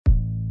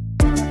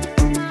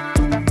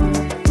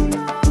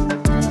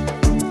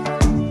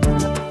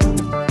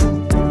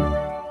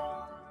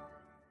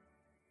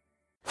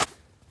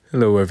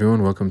Hello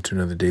everyone, welcome to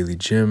another Daily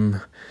Gym.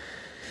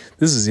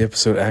 This is the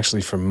episode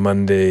actually from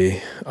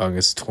Monday,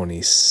 August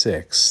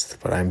 26th,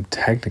 but I'm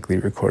technically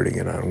recording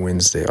it on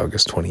Wednesday,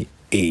 August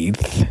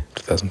 28th,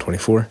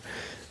 2024.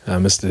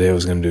 Missed the day I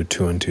was going to do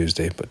 2 on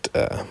Tuesday, but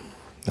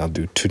I'll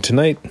do 2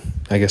 tonight.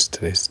 I guess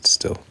today's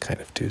still kind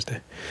of Tuesday.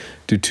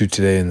 Do 2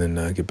 today and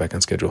then get back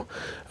on schedule.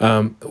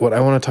 What I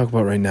want to talk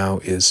about right now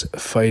is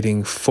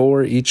fighting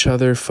for each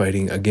other,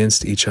 fighting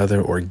against each other,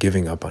 or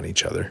giving up on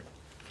each other.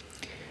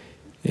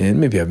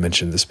 And maybe I've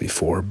mentioned this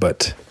before,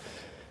 but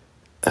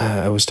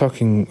I was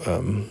talking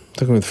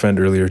with a friend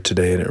earlier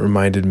today, and it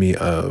reminded me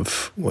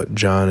of what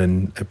John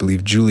and I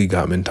believe Julie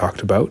Gottman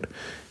talked about,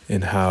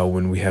 and how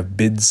when we have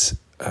bids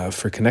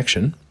for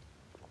connection,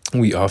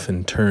 we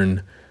often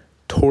turn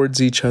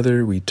towards each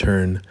other, we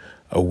turn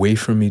away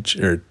from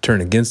turn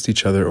against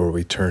each other, or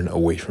we turn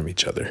away from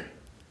each other.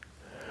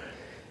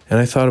 And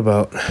I thought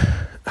about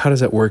how does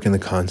that work in the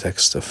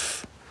context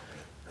of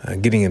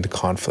getting into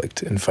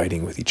conflict and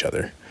fighting with each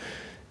other.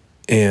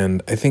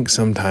 And I think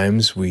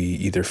sometimes we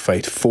either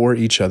fight for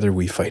each other,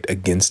 we fight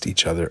against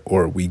each other,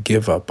 or we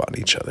give up on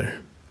each other.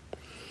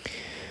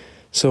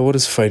 So what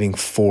does fighting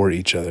for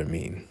each other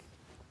mean?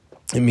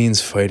 It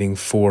means fighting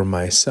for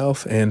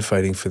myself and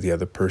fighting for the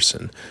other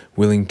person,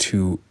 willing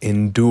to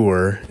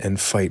endure and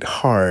fight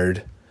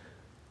hard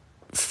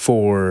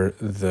for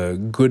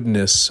the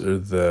goodness or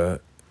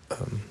the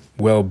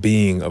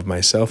well-being of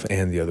myself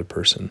and the other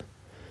person.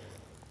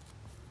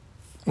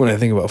 When I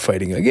think about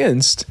fighting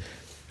against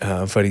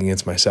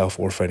myself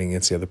or fighting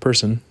against the other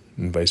person,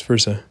 and vice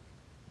versa,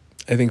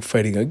 I think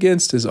fighting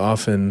against is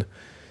often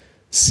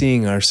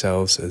seeing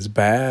ourselves as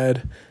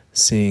bad,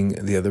 seeing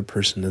the other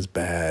person as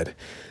bad,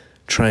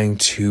 trying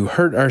to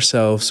hurt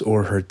ourselves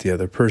or hurt the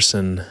other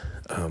person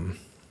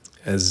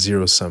as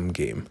zero-sum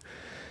game.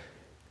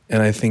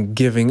 And I think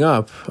giving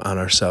up on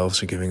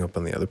ourselves or giving up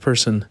on the other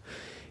person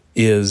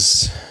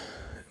is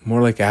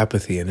more like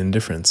apathy and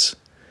indifference.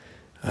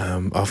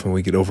 Often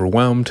we get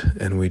overwhelmed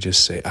and we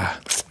just say, I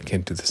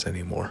can't do this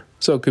anymore.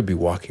 So it could be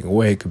walking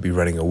away, it could be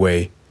running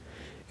away.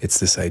 It's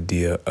this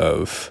idea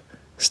of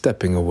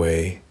stepping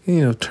away,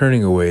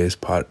 turning away is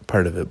part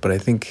of it. But I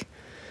think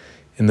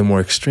in the more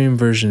extreme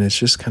version, it's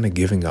just kind of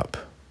giving up.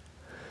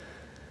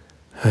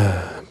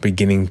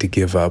 Beginning to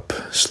give up,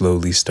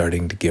 slowly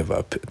starting to give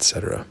up,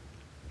 etc.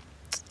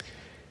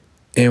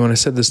 And when I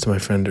said this to my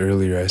friend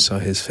earlier, I saw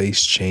his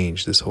face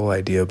change, this whole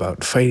idea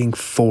about fighting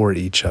for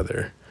each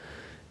other.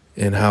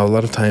 And how a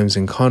lot of times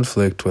in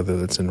conflict, whether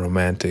that's in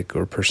romantic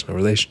or personal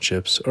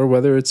relationships, or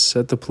whether it's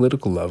at the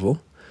political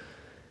level,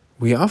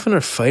 we often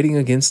are fighting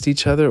against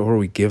each other or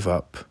we give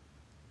up.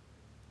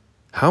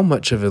 How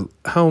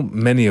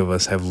many of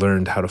us have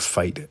learned how to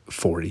fight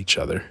for each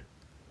other?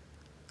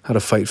 How to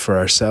fight for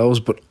ourselves,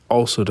 but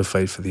also to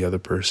fight for the other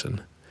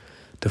person.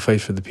 To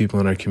fight for the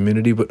people in our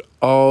community, but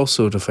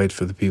also to fight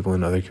for the people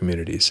in other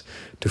communities.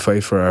 To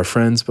fight for our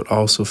friends, but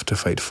also to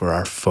fight for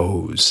our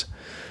foes.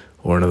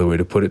 Or another way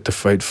to put it, to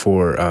fight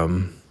for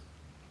our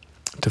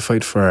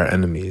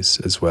enemies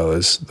as well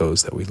as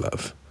those that we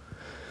love.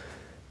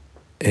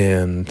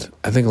 And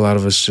I think a lot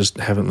of us just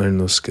haven't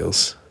learned those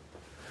skills.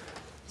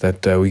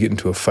 That we get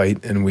into a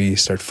fight and we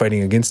start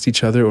fighting against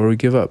each other, or we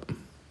give up.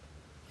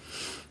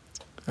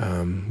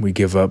 We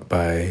give up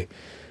by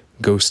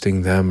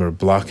ghosting them or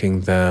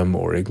blocking them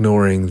or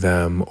ignoring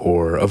them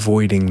or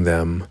avoiding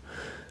them.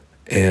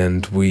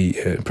 And we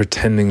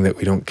pretending that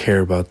we don't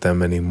care about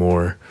them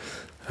anymore.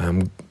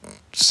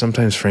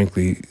 Sometimes,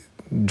 frankly,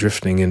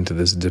 drifting into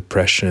this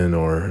depression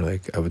or,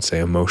 I would say,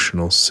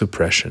 emotional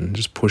suppression,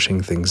 just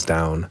pushing things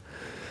down,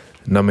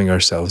 numbing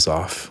ourselves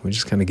off. We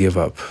just kind of give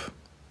up,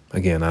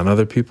 again, on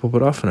other people,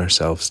 but often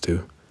ourselves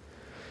too.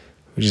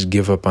 We just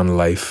give up on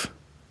life.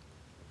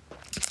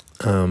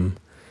 And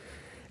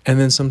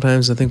then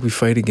sometimes I think we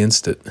fight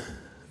against it.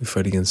 We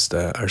fight against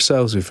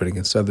ourselves, we fight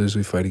against others,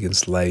 we fight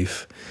against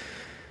life.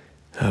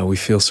 We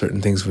feel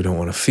certain things we don't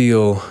want to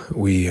feel.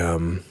 We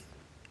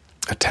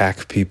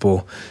attack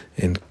people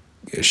and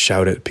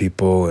shout at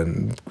people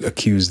and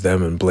accuse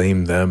them and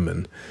blame them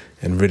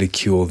and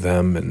ridicule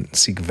them and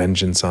seek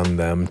vengeance on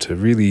them to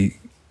really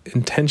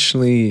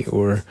intentionally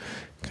or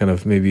kind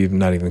of maybe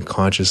not even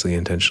consciously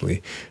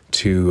intentionally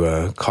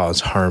to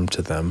cause harm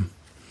to them.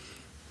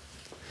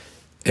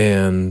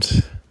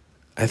 And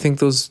I think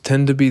those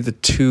tend to be the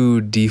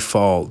two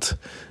default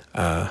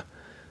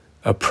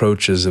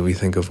approaches that we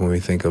think of when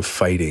we think of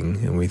fighting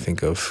and we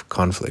think of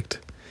conflict.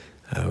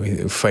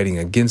 We're fighting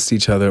against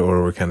each other,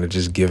 or we're kind of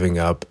just giving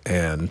up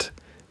and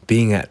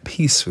being at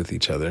peace with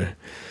each other.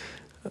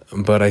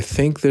 But I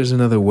think there's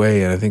another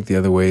way, and I think the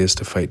other way is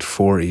to fight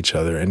for each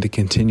other and to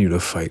continue to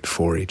fight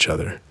for each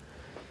other.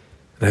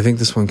 And I think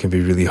this one can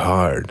be really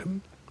hard.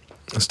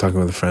 I was talking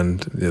with a friend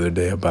the other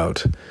day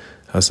about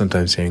how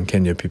sometimes here in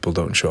Kenya people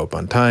don't show up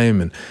on time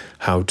and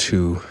how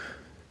to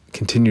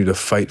continue to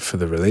fight for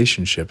the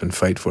relationship and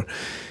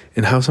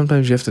and how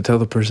sometimes you have to tell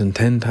the person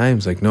 10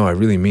 times, no, I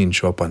really mean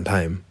show up on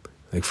time.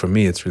 For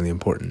me, it's really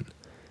important.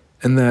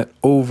 And that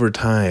over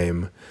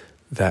time,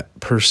 that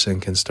person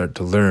can start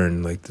to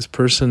learn, like, this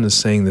person is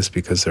saying this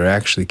because they're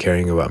actually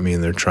caring about me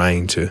and they're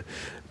trying to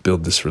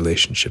build this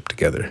relationship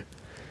together,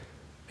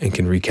 and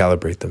can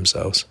recalibrate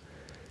themselves.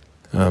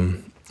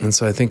 And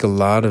so I think a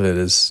lot of it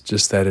is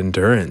just that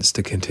endurance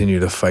to continue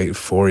to fight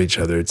for each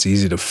other. It's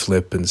easy to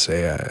flip and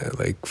say,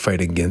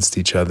 fight against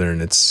each other,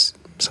 and it's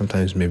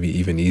sometimes maybe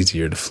even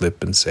easier to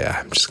flip and say,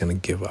 I'm just going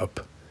to give up.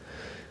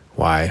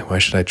 Why? Why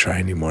should I try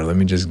anymore? Let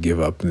me just give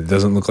up. It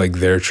doesn't look like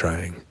they're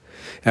trying.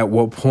 At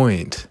what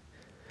point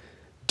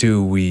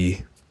do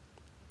we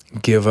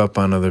give up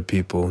on other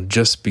people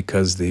just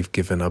because they've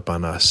given up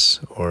on us,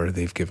 or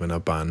they've given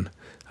up on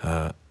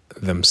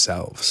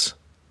themselves?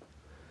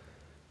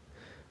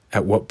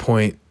 At what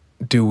point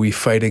do we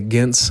fight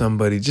against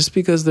somebody just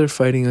because they're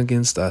fighting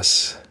against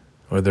us,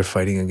 or they're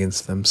fighting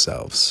against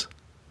themselves?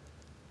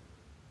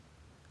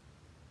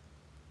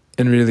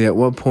 And really, at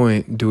what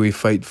point do we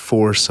fight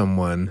for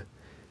someone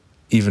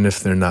even if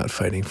they're not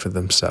fighting for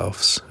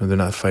themselves, or they're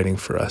not fighting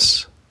for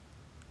us?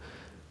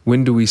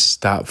 When do we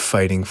stop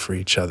fighting for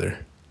each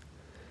other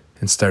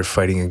and start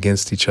fighting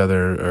against each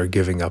other or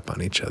giving up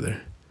on each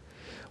other?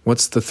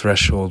 What's the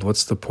threshold?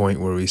 What's the point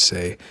where we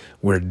say,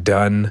 we're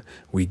done,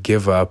 we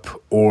give up,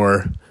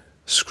 or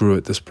screw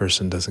it, this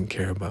person doesn't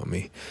care about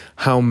me?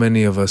 How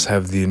many of us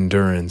have the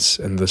endurance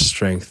and the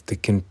strength to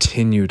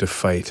continue to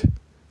fight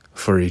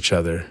for each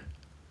other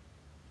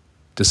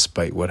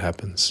despite what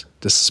happens,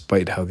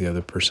 despite how the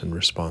other person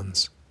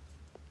responds,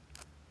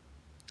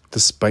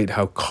 despite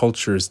how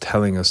culture is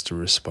telling us to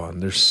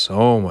respond? There's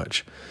so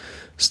much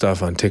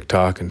stuff on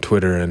TikTok and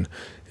Twitter and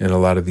a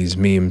lot of these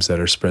memes that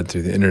are spread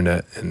through the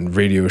internet, and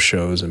radio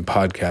shows and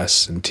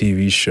podcasts and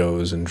TV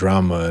shows and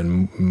drama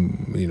and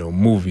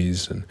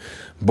movies and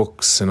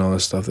books and all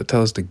this stuff that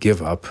tell us to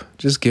give up.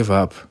 Just give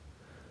up.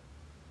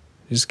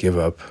 Just give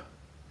up.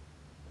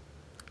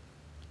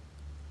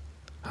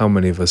 How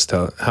many of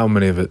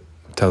it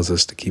tells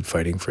us to keep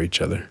fighting for each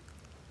other?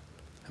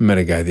 I met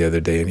a guy the other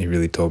day, and he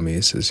really told me,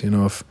 he says,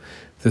 if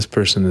this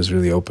person is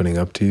really opening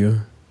up to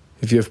you,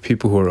 if you have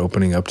people who are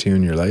opening up to you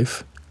in your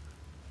life,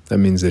 that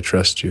means they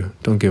trust you.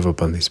 Don't give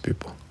up on these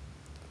people.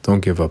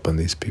 Don't give up on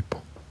these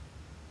people.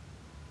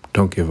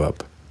 Don't give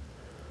up.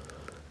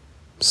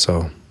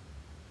 So,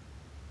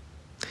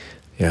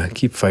 yeah,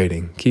 keep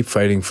fighting. Keep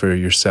fighting for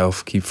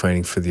yourself. Keep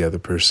fighting for the other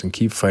person.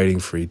 Keep fighting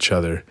for each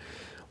other.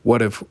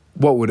 What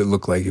would it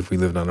look like if we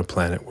lived on a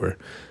planet where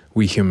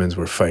we humans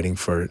were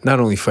not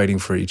only fighting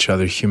for each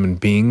other, human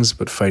beings,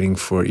 but fighting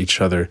for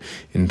each other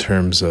in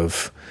terms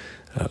of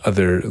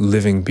other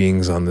living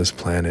beings on this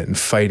planet, and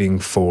fighting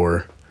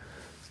for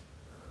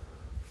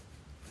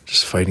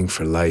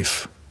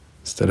life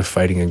instead of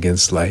fighting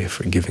against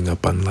life or giving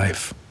up on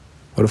life?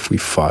 What if we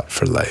fought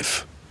for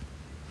life?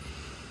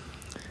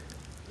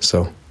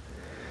 So,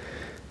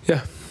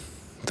 yeah,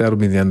 that'll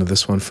be the end of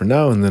this one for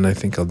now, and then I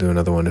think I'll do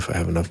another one if I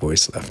have enough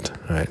voice left.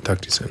 All right,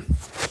 talk to you soon.